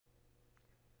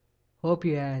Hope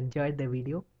you have enjoyed the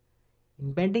video.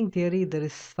 In bending theory, there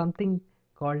is something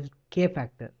called K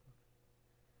factor.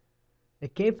 The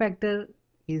K factor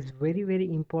is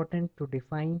very important to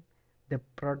define the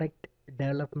product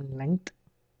development length.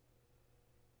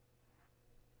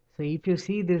 So if you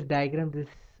see this diagram, this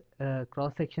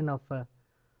cross section of a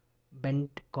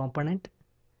bent component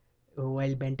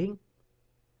while bending,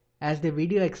 as the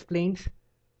video explains,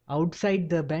 outside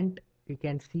the bend you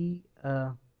can see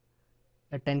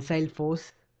a tensile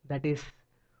force that is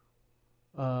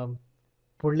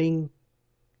pulling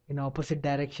in opposite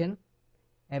direction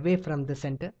away from the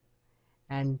center,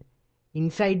 and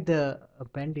inside the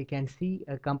bend you can see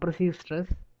a compressive stress,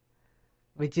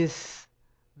 which is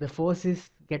the force is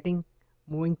getting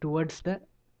moving towards the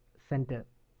center,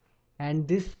 and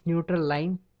this neutral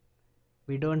line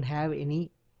we don't have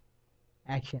any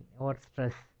action or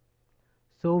stress,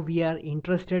 so we are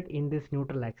interested in this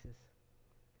neutral axis.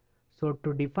 So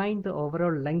to define the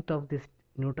overall length of this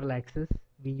neutral axis,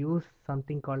 we use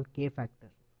something called K factor.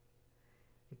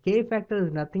 The K factor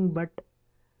is nothing but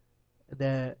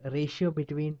the ratio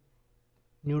between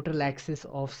neutral axis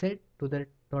offset to the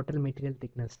total material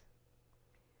thickness.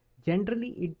 Generally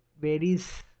it varies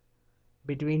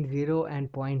between 0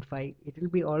 and 0.5. It will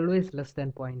be always less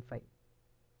than 0.5.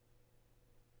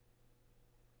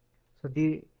 So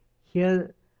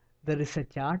here there is a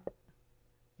chart.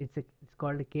 It's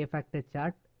called a K factor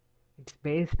chart. It's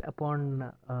based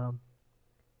upon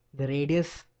the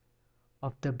radius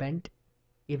of the bend.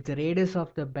 If the radius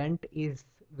of the bend is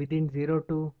within 0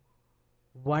 to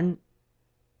 1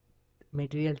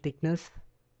 material thickness,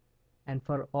 and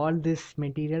for all these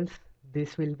materials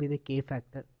this will be the K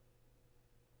factor,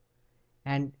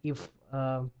 and if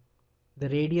the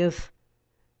radius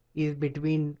is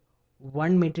between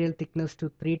 1 material thickness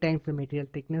to 3 times the material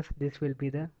thickness, this will be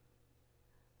the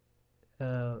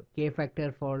K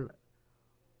factor for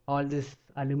all this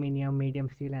aluminium, medium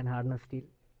steel and hardness steel.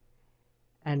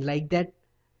 And like that,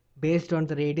 based on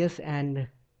the radius and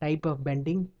type of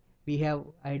bending, we have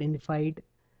identified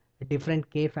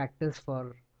different K factors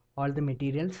for all the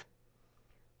materials.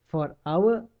 For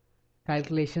our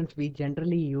calculations, we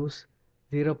generally use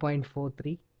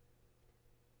 0.43.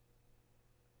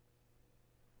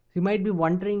 You might be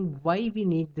wondering why we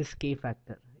need this K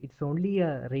factor. It's only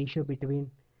a ratio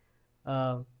between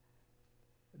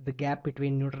the gap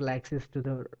between neutral axis to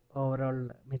the overall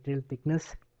material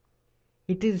thickness.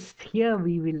 It is here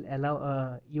we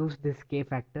will use this K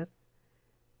factor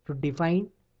to define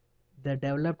the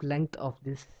developed length of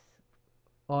this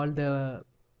all the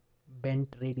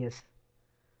bent radius.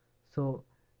 So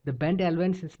the bent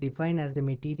allowance is defined as the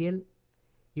material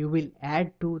you will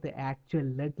add to the actual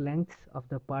leg lengths of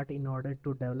the part in order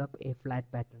to develop a flat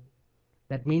pattern.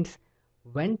 That means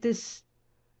when this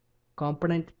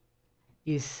component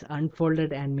is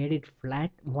unfolded and made it flat,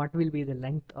 what will be the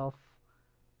length of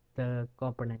the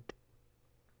component?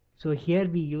 So here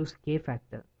we use K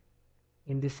factor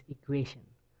in this equation.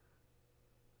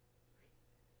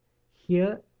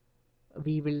 Here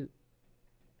we will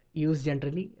use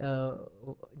generally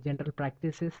general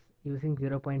practices using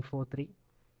 0.43.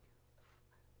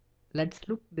 Let's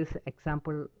look this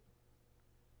example,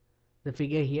 the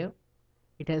figure here.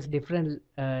 It has different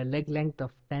leg length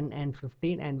of 10 and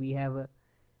 15, and we have a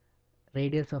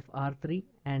radius of R3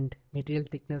 and material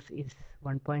thickness is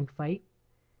 1.5.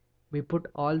 We put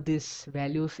all these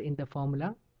values in the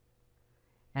formula,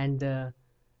 and the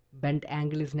bent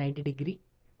angle is 90 degree.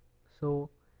 So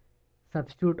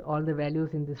substitute all the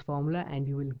values in this formula and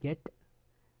you will get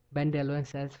bend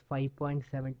allowance as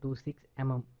 5.726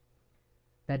 mm.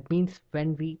 That means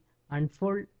when we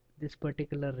unfold this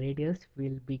particular radius,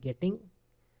 we'll be getting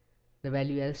the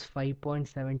value as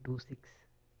 5.726.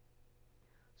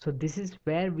 So this is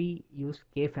where we use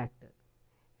K factor,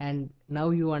 and now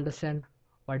you understand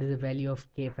what is the value of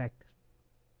K factor.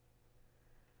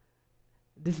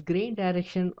 This grain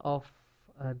direction of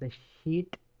the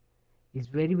sheet is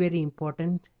very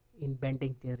important in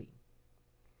bending theory.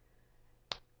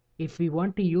 If we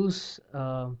want to use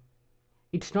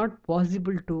it's not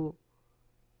possible to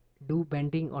do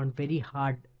bending on very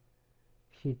hard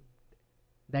sheet,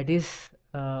 that is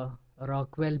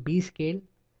Rockwell B scale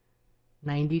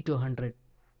 90 to 100.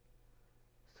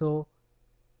 So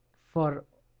for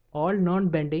all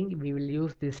non-bending we will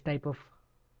use this type of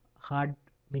hard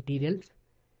materials.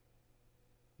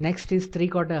 Next is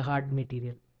 3/4 hard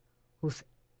material whose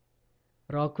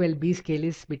Rockwell B scale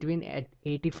is between at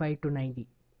 85 to 90.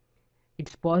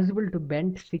 It's possible to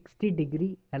bend 60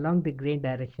 degree along the grain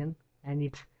direction, and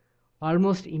it's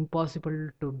almost impossible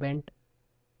to bend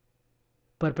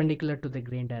perpendicular to the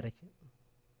grain direction.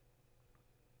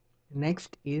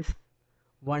 Next is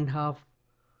 1/2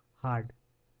 hard,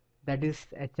 that is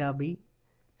HRB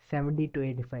 70 to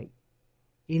 85.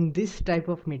 In this type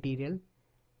of material,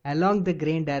 along the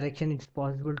grain direction it's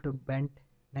possible to bend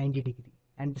 90 degree,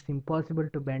 and it's impossible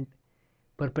to bend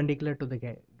perpendicular to the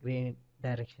grain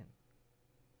direction.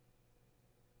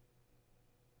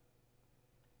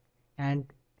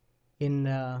 And in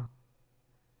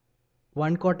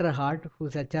 1/4 hard,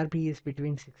 whose HRP is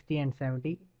between 60 and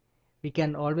 70, we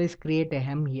can always create a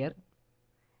hem here,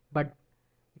 but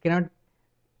we cannot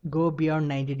go beyond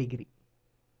 90 degree.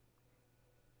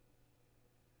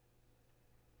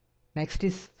 Next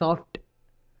is soft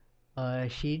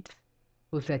sheets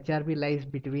whose HRP lies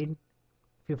between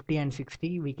 50 and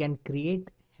 60. We can create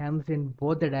hems in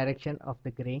both the direction of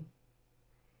the grain.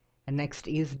 And next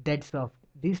is dead soft.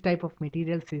 This type of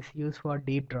materials is used for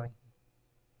deep drawing.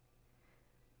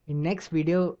 In next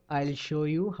video, I'll show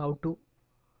you how to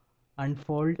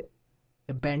unfold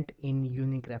a bent in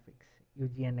Unigraphics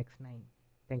UGNX9.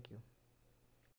 Thank you.